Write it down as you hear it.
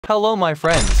Hello my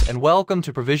friends and welcome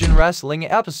to Provision Wrestling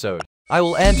episode. I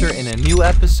will enter in a new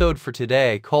episode for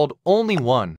today called Only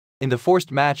One. In the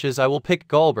forced matches I will pick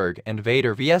Goldberg and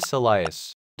Vader vs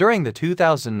Elias. During the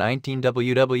 2019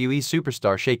 WWE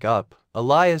Superstar Shake-Up,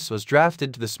 Elias was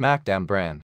drafted to the SmackDown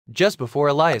brand. Just before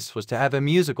Elias was to have a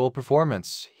musical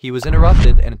performance, he was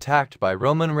interrupted and attacked by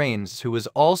Roman Reigns, who was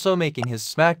also making his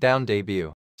SmackDown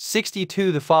debut.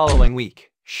 62 the following week,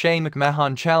 Shane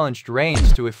McMahon challenged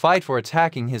Reigns to a fight for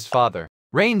attacking his father.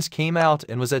 Reigns came out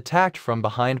and was attacked from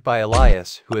behind by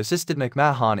Elias, who assisted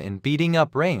McMahon in beating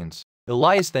up Reigns.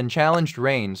 Elias then challenged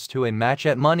Reigns to a match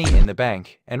at Money in the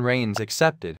Bank, and Reigns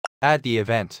accepted. At the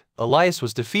event, Elias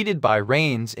was defeated by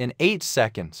Reigns in 8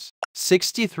 seconds.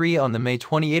 63 on the May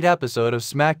 28 episode of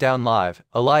SmackDown Live,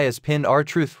 Elias pinned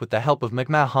R-Truth with the help of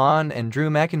McMahon and Drew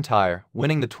McIntyre,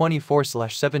 winning the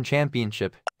 24/7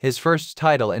 championship, his first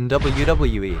title in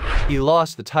WWE. He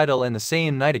lost the title in the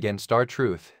same night against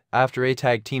R-Truth, after a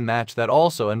tag team match that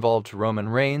also involved Roman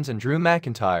Reigns and Drew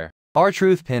McIntyre.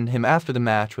 R-Truth pinned him after the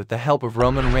match with the help of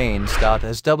Roman Reigns.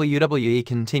 As WWE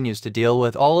continues to deal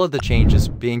with all of the changes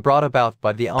being brought about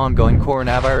by the ongoing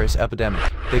coronavirus epidemic,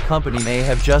 the company may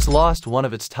have just lost one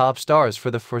of its top stars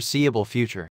for the foreseeable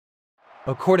future.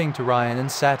 According to Ryan and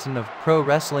Satin of Pro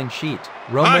Wrestling Sheet,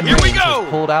 Roman Reigns was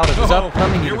pulled out of his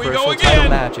upcoming Universal title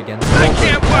match against Goldberg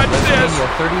at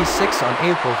WrestleMania 36 on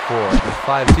April 4 with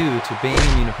 5 due to being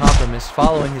immunocompromised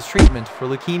following his treatment for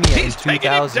leukemia in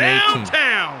 2018.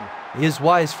 It is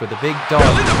wise for the big dog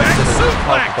to consider his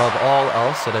health above all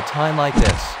else at a time like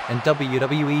this, and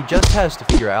WWE just has to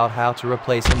figure out how to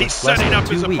replace him with less than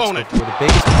 2 weeks before the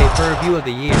biggest pay-per-view of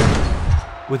the year.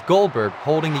 With Goldberg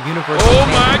holding the Universal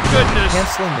Championship,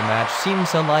 canceling the match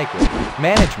seems unlikely.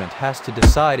 Management has to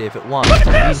decide if it wants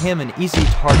to leave him an easy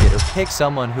target or pick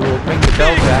someone who will bring the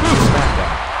belt back to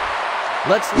SmackDown.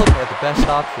 Let's look at the best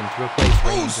option to replace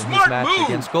Reigns in his match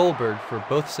against Goldberg for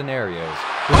both scenarios.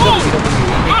 With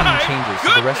WWE making changes to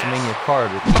the WrestleMania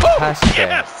card with each passing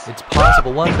day, it's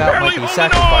possible one bout might be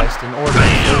sacrificed in order to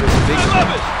service a bigger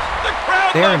match.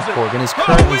 Baron Corbin is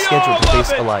currently scheduled to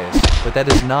face Elias, but that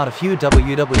is not a feud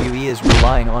WWE is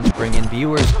relying on to bring in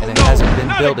viewers, and it hasn't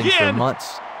been building for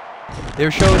months.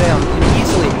 Their showdown can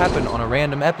easily happen on a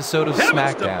random episode of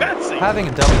SmackDown. Having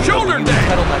a WWE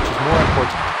title match is more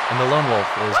important, and the Lone Wolf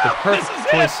is the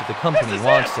perfect choice if the company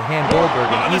wants to hand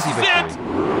Goldberg an easy victory.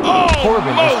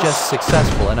 Corbin is just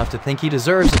successful enough to think he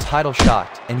deserves a title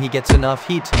shot, and he gets enough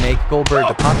heat to make Goldberg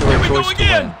the popular choice to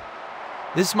win.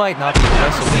 This might not be the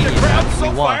WrestleMania match we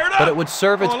want, but it would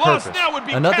serve its purpose.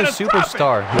 Another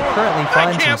superstar who currently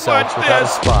finds himself without a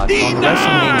spot on the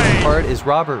WrestleMania card is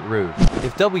Robert Roode.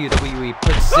 If WWE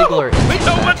puts Ziggler into the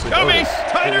match with Otis,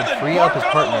 it would free up his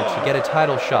partner to get a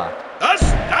title shot.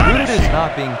 Roode is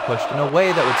not being pushed in a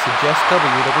way that would suggest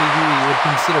WWE would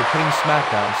consider putting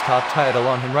SmackDown's top title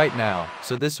on him right now,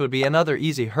 so this would be another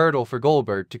easy hurdle for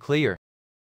Goldberg to clear.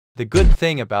 The good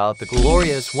thing about the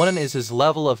Glorious One is his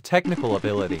level of technical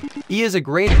ability. He is a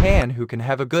great hand who can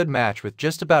have a good match with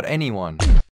just about anyone.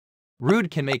 Roode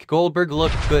can make Goldberg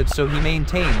look good, so he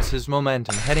maintains his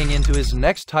momentum heading into his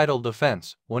next title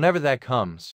defense, whenever that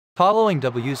comes. Following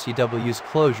WCW's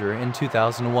closure in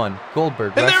 2001,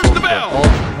 Goldberg wrestled for All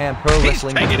Japan Pro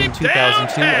Wrestling between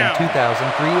 2002 and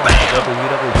 2003 and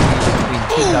WWE between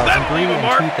 2003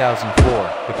 and 2004,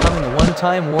 becoming a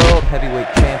one-time World Heavyweight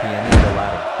Champion in the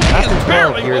latter. After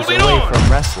 12 years away from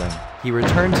wrestling, he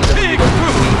returned to WWE in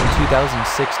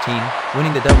 2016,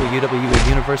 winning the WWE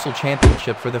Universal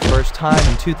Championship for the first time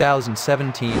in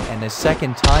 2017 and his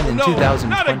second time in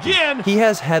 2020. He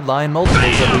has headlined multiple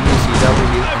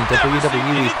WCW and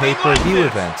WWE pay-per-view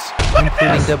events,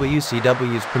 including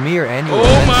WCW's premier annual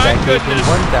events that gave him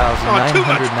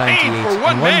 1,998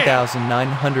 and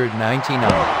 1,999.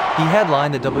 He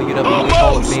headlined the WWE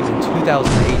Hall of Fame in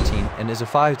 2018 and is a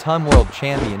 5-time world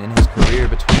champion in his career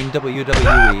between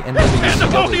WWE and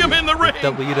WCW, with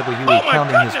WWE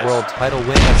counting his world title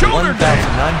win as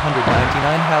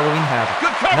 1,999 Halloween Havoc.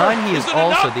 9. He is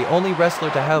also the only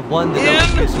wrestler to have won the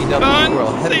WCW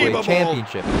World Heavyweight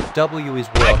Championship, WWE's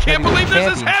World Heavyweight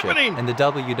Championship, and the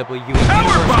WWE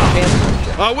Universal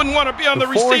Championship. I wouldn't want to be on the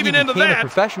receiving end of that. Before he became a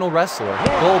professional wrestler,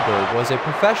 Goldberg was a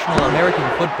professional American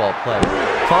football player.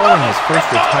 Following his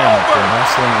first retirement from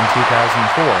wrestling in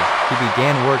 2004, he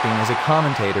began working as a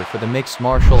commentator for the mixed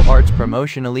martial arts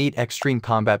promotion Elite Extreme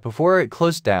Combat before it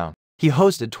closed down. He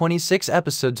hosted 26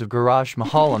 episodes of Garage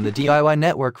Mahal on the DIY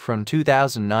network from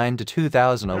 2009 to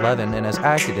 2011 and has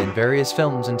acted in various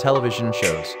films and television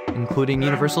shows, including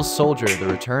Universal Soldier: The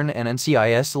Return and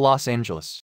NCIS Los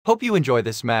Angeles. Hope you enjoy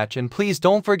this match, and please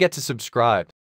don't forget to subscribe.